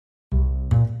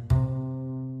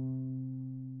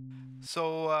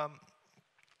So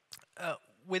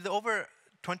with over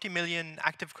 20 million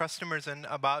active customers and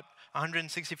about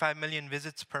 165 million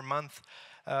visits per month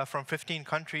from 15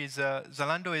 countries,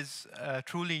 Zalando is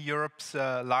truly Europe's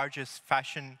largest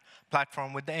fashion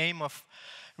platform with the aim of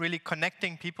really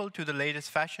connecting people to the latest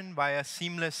fashion via a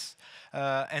seamless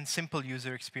and simple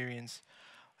user experience.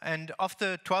 And of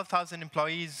the 12,000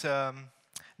 employees,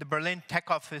 the Berlin tech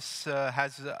office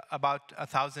has about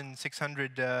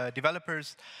 1,600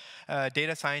 developers,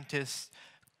 data scientists,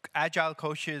 agile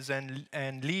coaches,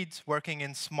 and leads working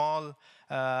in small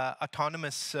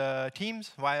autonomous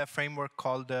teams via a framework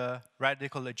called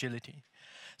Radical Agility.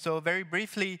 So very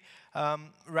briefly,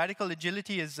 Radical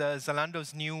Agility is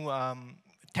Zalando's new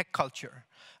tech culture.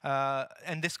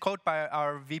 And this quote by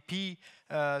our VP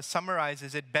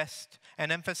summarizes it best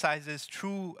and emphasizes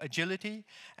true agility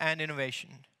and innovation.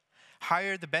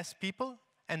 Hire the best people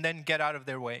and then get out of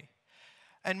their way.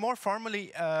 And more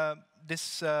formally,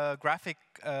 this graphic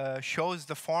shows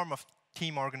the form of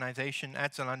team organization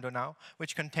at Zalando now,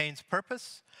 which contains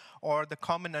purpose or the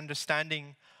common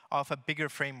understanding of a bigger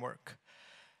framework.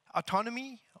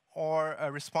 Autonomy or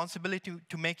a responsibility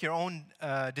to make your own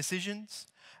decisions.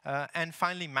 And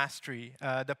finally, mastery,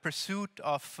 the pursuit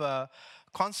of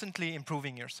constantly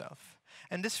improving yourself.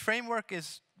 And this framework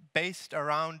is based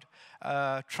around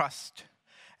trust.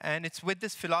 And it's with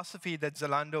this philosophy that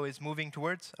Zalando is moving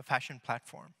towards a fashion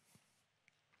platform.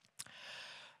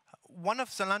 One of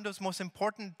Zalando's most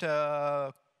important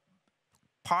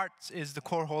parts is the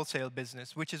core wholesale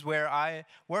business, which is where I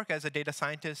work as a data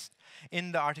scientist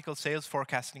in the article sales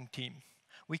forecasting team.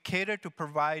 We cater to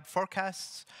provide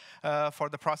forecasts for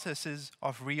the processes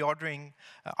of reordering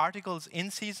articles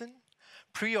in season,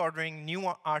 pre-ordering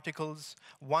new articles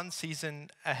one season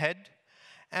ahead,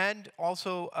 and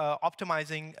also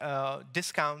optimizing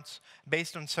discounts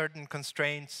based on certain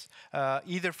constraints,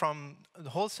 either from the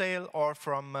wholesale or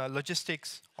from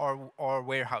logistics or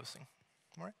warehousing.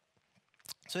 All right?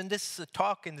 So in this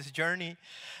talk, in this journey,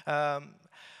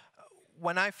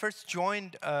 when I first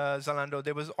joined Zalando,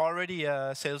 there was already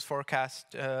a sales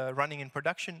forecast running in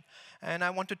production. And I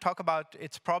want to talk about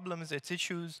its problems, its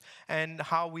issues, and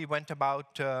how we went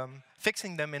about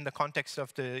fixing them in the context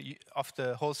of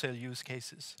the wholesale use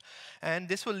cases. And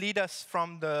this will lead us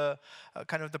from the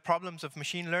kind of the problems of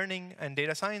machine learning and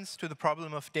data science to the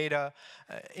problem of data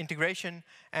integration.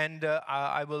 And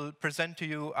I will present to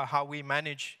you how we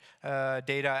manage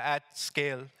data at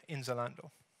scale in Zalando.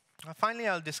 Finally,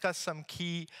 I'll discuss some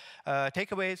key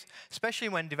takeaways, especially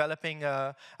when developing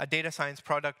a data science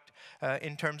product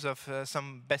in terms of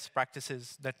some best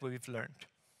practices that we've learned.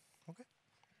 Okay.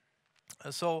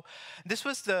 So this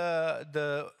was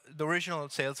the original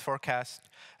sales forecast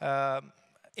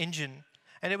engine.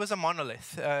 And it was a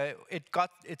monolith. It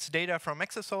got its data from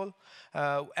Exasol,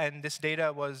 and this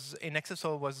data was in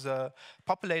Exasol was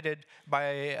populated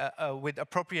by with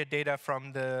appropriate data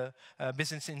from the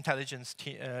business intelligence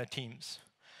teams.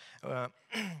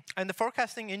 And the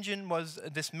forecasting engine was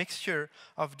this mixture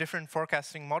of different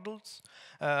forecasting models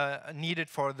needed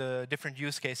for the different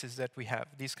use cases that we have.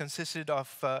 These consisted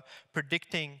of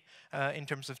predicting, in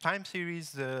terms of time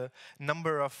series, the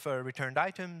number of returned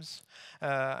items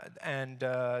and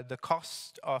the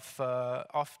cost of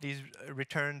these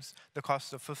returns, the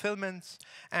cost of fulfillments,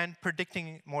 and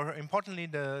predicting, more importantly,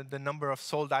 the number of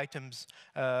sold items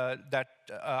that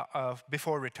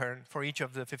before return for each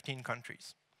of the 15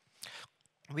 countries.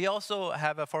 We also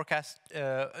have a forecast.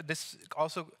 This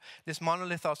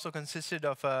monolith also consisted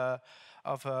of a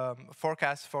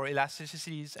forecast for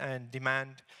elasticities and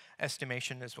demand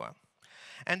estimation as well.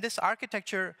 And this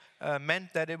architecture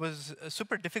meant that it was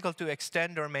super difficult to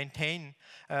extend or maintain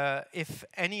if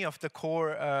any of the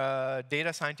core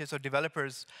data scientists or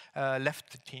developers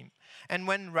left the team. And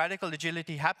when radical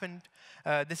agility happened,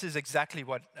 this is exactly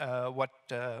what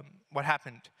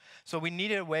happened. So we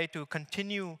needed a way to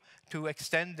continue to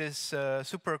extend this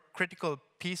super critical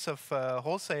piece of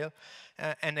wholesale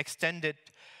and extend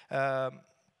it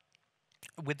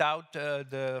without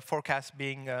the forecast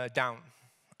being down.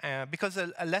 Because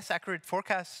a less accurate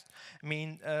forecast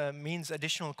means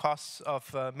additional costs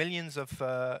of millions of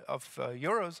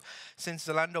euros, since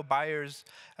Zalando buyers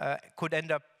could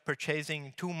end up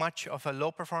purchasing too much of a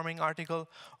low-performing article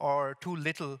or too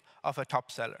little of a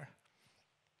top seller.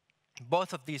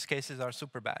 Both of these cases are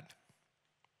super bad.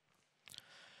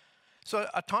 So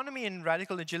autonomy in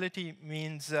radical agility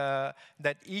means that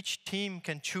each team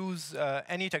can choose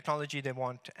any technology they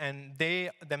want, and they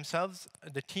themselves,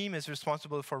 the team, is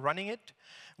responsible for running it,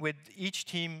 with each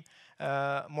team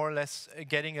more or less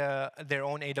getting their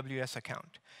own AWS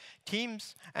account.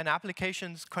 Teams and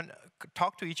applications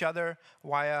talk to each other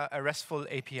via a RESTful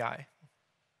API.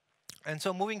 And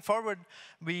so moving forward,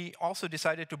 we also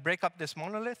decided to break up this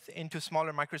monolith into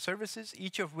smaller microservices,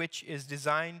 each of which is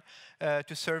designed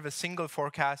to serve a single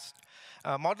forecast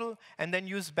model, and then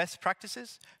use best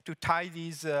practices to tie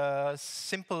these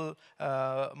simple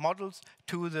models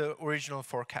to the original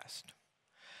forecast.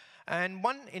 And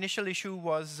one initial issue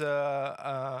was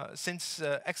since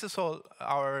Exasol,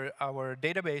 our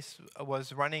database,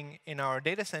 was running in our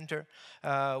data center,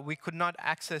 we could not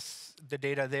access the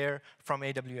data there from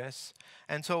AWS.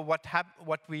 And so what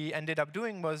we ended up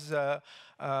doing was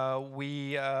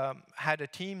we had a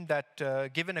team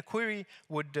that, given a query,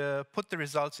 would put the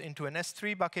results into an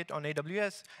S3 bucket on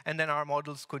AWS, and then our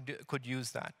models could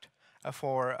use that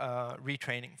for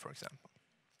retraining, for example.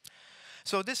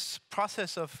 So this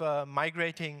process of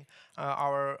migrating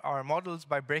our models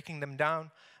by breaking them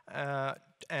down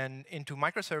and into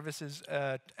microservices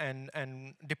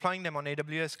and deploying them on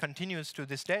AWS continues to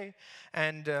this day.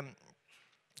 And the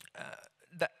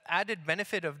added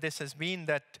benefit of this has been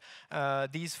that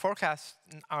these forecasts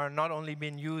are not only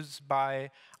being used by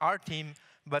our team,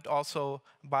 but also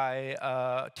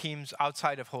by teams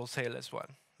outside of wholesale as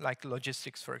well, like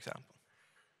logistics, for example.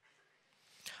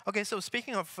 Okay, so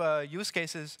speaking of use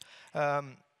cases,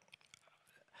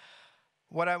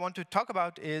 what I want to talk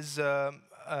about is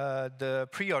the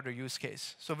pre-order use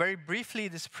case. So very briefly,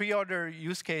 this pre-order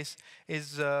use case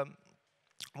is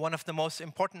one of the most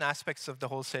important aspects of the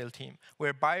wholesale team,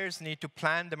 where buyers need to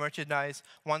plan the merchandise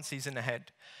one season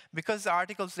ahead. Because the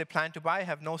articles they plan to buy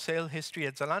have no sale history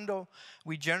at Zalando,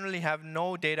 we generally have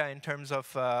no data in terms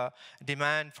of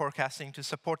demand forecasting to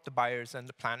support the buyers and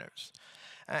the planners.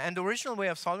 And the original way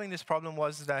of solving this problem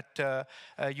was that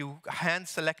you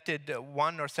hand-selected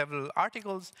one or several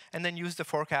articles and then use the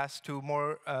forecast to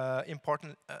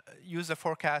use the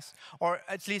forecast, or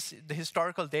at least the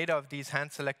historical data of these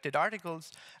hand-selected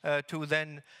articles to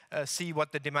then see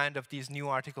what the demand of these new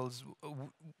articles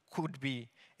could be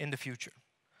in the future.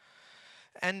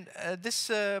 And this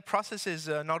process is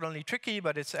not only tricky,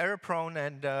 but it's error-prone,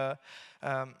 and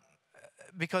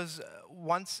because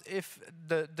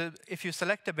if you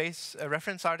select a base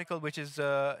reference article which is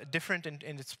different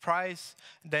in its price,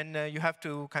 then you have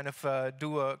to kind of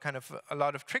do a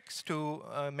lot of tricks to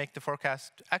make the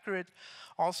forecast accurate.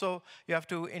 Also, you have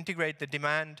to integrate the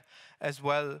demand as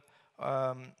well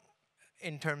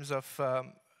in terms of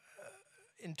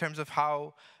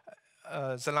how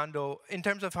Zalando, in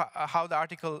terms of how the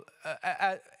article,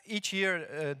 each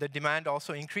year the demand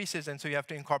also increases, and so you have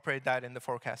to incorporate that in the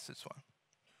forecast as well.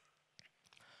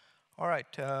 All right,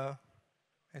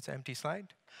 it's an empty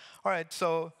slide. All right,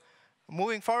 so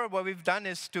moving forward, what we've done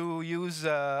is to use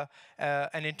an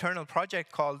internal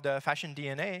project called Fashion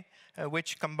DNA,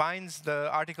 which combines the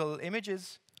article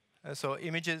images, so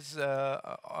images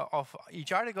of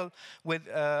each article,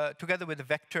 together with a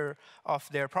vector of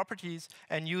their properties,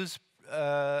 and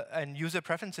user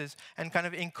preferences, and kind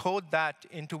of encode that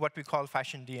into what we call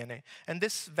Fashion DNA. And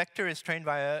this vector is trained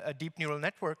by a deep neural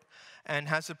network and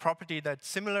has the property that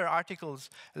similar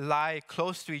articles lie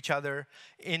close to each other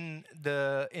in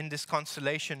this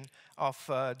constellation of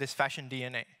this Fashion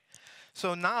DNA.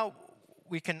 So now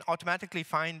we can automatically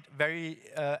find very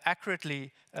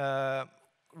accurately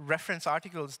reference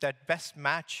articles that best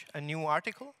match a new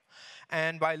article.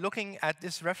 And by looking at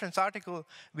this reference article,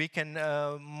 we can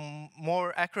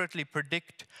more accurately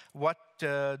predict what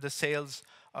the sales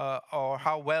or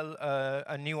how well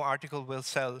a new article will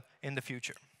sell in the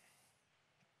future.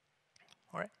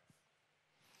 All right.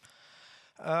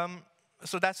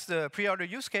 So that's the pre-order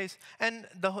use case, and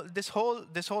this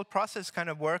whole process kind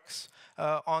of works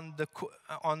on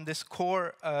this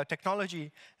core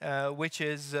technology, which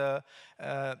is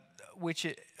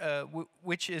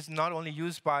not only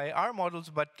used by our models,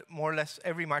 but more or less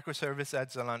every microservice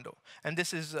at Zalando. And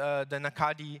this is the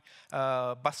Nakadi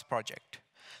bus project.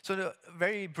 So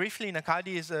very briefly,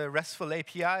 Nakadi is a RESTful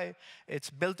API. It's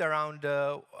built around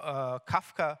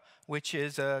Kafka, which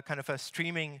is kind of a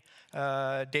streaming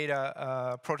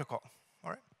data protocol.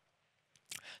 All right.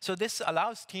 So this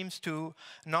allows teams to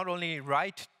not only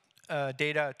write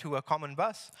data to a common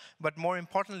bus, but more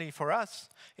importantly for us,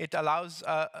 it allows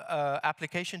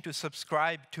application to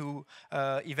subscribe to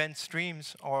event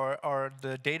streams or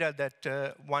the data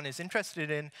that one is interested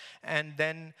in, and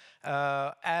then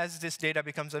as this data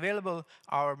becomes available,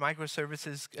 our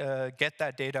microservices get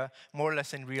that data more or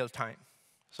less in real time.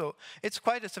 So it's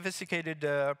quite a sophisticated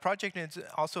project, and it's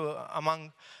also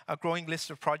among a growing list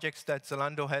of projects that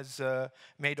Zalando has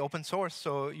made open source,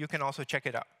 so you can also check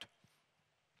it out.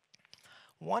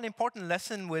 One important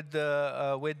lesson with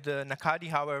the Nakadi,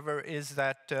 however, is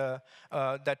that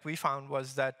that we found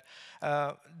was that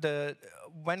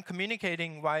when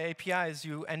communicating via APIs,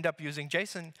 you end up using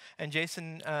JSON, and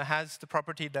JSON has the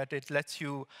property that it lets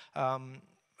you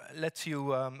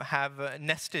have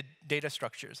nested data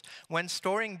structures. When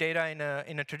storing data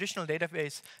in a traditional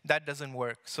database, that doesn't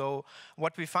work. So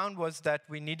what we found was that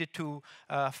we needed to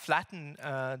flatten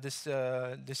this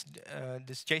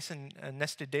JSON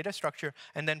nested data structure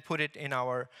and then put it in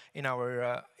our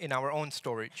own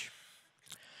storage.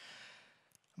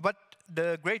 But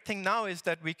the great thing now is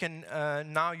that we can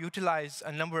now utilize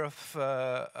a number of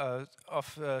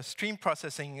stream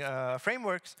processing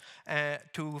frameworks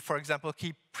to, for example,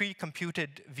 keep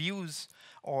pre-computed views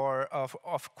or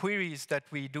of queries that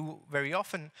we do very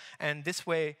often. And this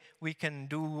way, we can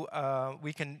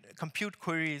compute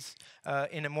queries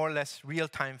in a more or less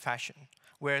real-time fashion.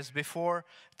 Whereas before,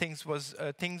 things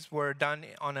were done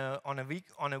on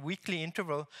a weekly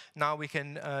interval. Now we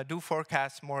can do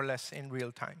forecasts more or less in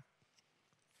real time.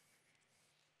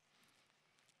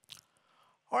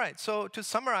 All right, so to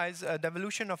summarize the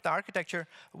evolution of the architecture,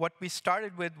 what we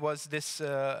started with was this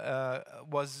Exasol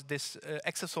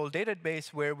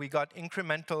database where we got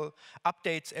incremental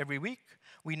updates every week.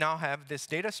 We now have this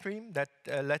data stream that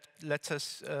lets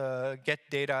us get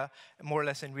data more or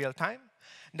less in real time.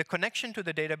 The connection to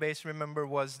the database, remember,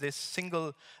 was this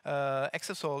single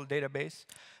Exasol database,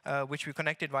 which we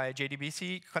connected via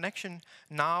JDBC connection.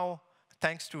 Now,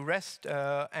 thanks to REST,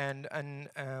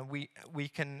 we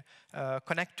can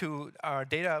connect to our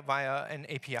data via an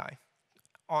API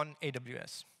on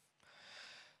AWS.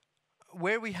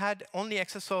 Where we had only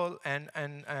Exasol and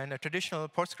a traditional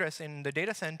Postgres in the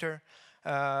data center,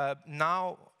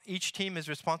 now each team is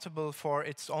responsible for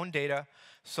its own data.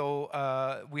 So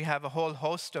we have a whole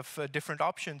host of different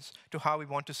options to how we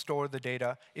want to store the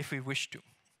data if we wish to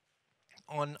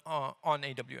on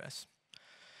AWS.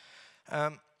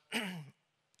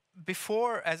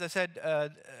 Before, as I said,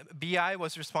 BI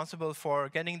was responsible for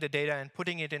getting the data and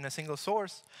putting it in a single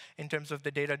source in terms of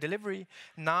the data delivery.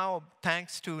 Now,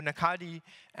 thanks to Nakadi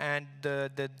and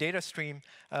the data stream,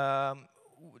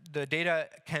 the data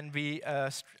can be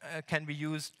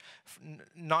used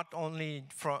not only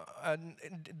from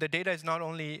the data is not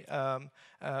only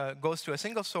goes to a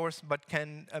single source, but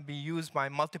can be used by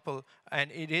multiple,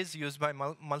 and it is used by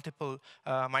multiple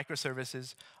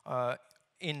microservices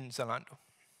in Zalando.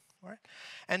 Right?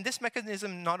 And this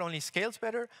mechanism not only scales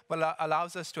better, but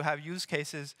allows us to have use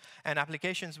cases and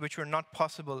applications which were not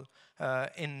possible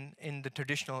in the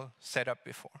traditional setup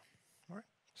before. Right?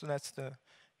 So that's the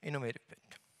innovative bit.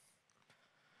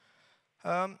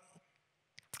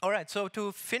 All right, so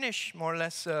to finish, more or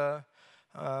less, the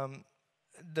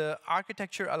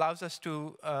architecture allows us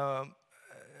to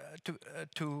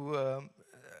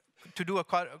do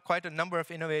quite a number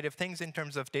of innovative things in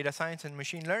terms of data science and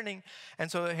machine learning.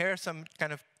 And so here are some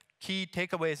kind of key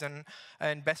takeaways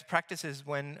and best practices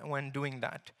when doing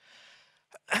that.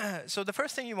 So the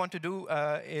first thing you want to do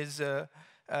is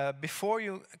before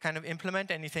you kind of implement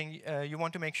anything, you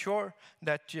want to make sure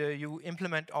that you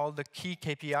implement all the key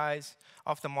KPIs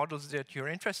of the models that you're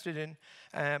interested in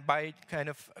by kind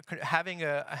of having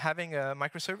a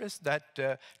microservice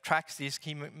that tracks these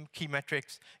key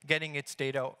metrics, getting its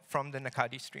data from the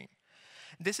Nakadi stream.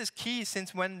 This is key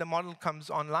since when the model comes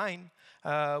online,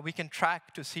 we can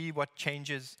track to see what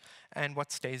changes and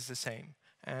what stays the same,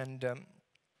 and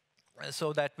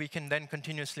so that we can then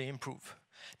continuously improve.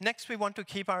 Next, we want to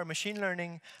keep our machine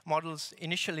learning models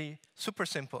initially super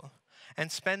simple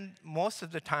and spend most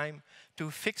of the time to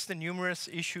fix the numerous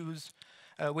issues,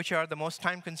 which are the most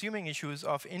time-consuming issues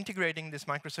of integrating this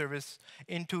microservice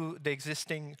into the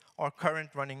existing or current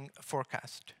running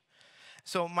forecast.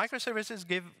 So microservices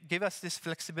give us this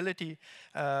flexibility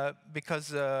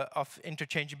because of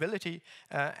interchangeability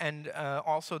and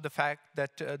also the fact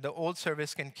that the old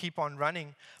service can keep on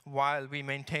running while we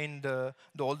maintain the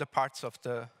older parts of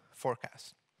the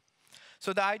forecast.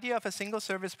 So the idea of a single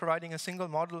service providing a single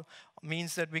model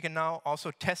means that we can now also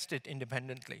test it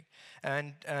independently.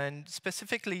 And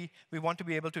specifically, we want to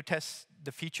be able to test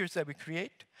the features that we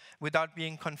create without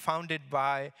being confounded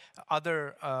by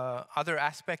other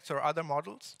aspects or other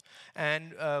models.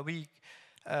 And we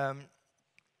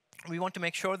want to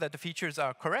make sure that the features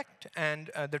are correct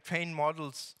and the trained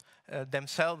models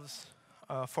themselves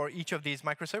for each of these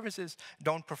microservices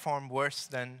don't perform worse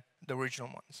than the original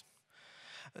ones.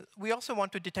 We also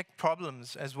want to detect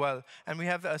problems as well, and we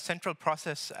have a central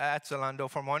process at Zalando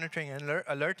for monitoring and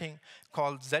alerting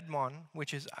called Zmon,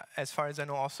 which is, as far as I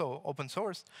know, also open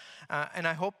source. And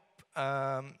I hope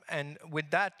And with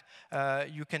that,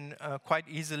 you can quite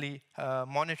easily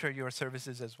monitor your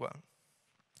services as well.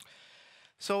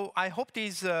 So I hope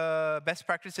these best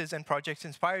practices and projects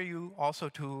inspire you also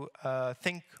to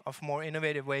think of more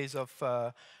innovative ways of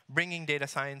bringing data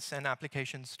science and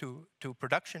applications to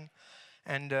production.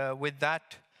 And with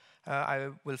that, I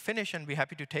will finish and be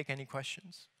happy to take any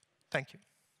questions. Thank you.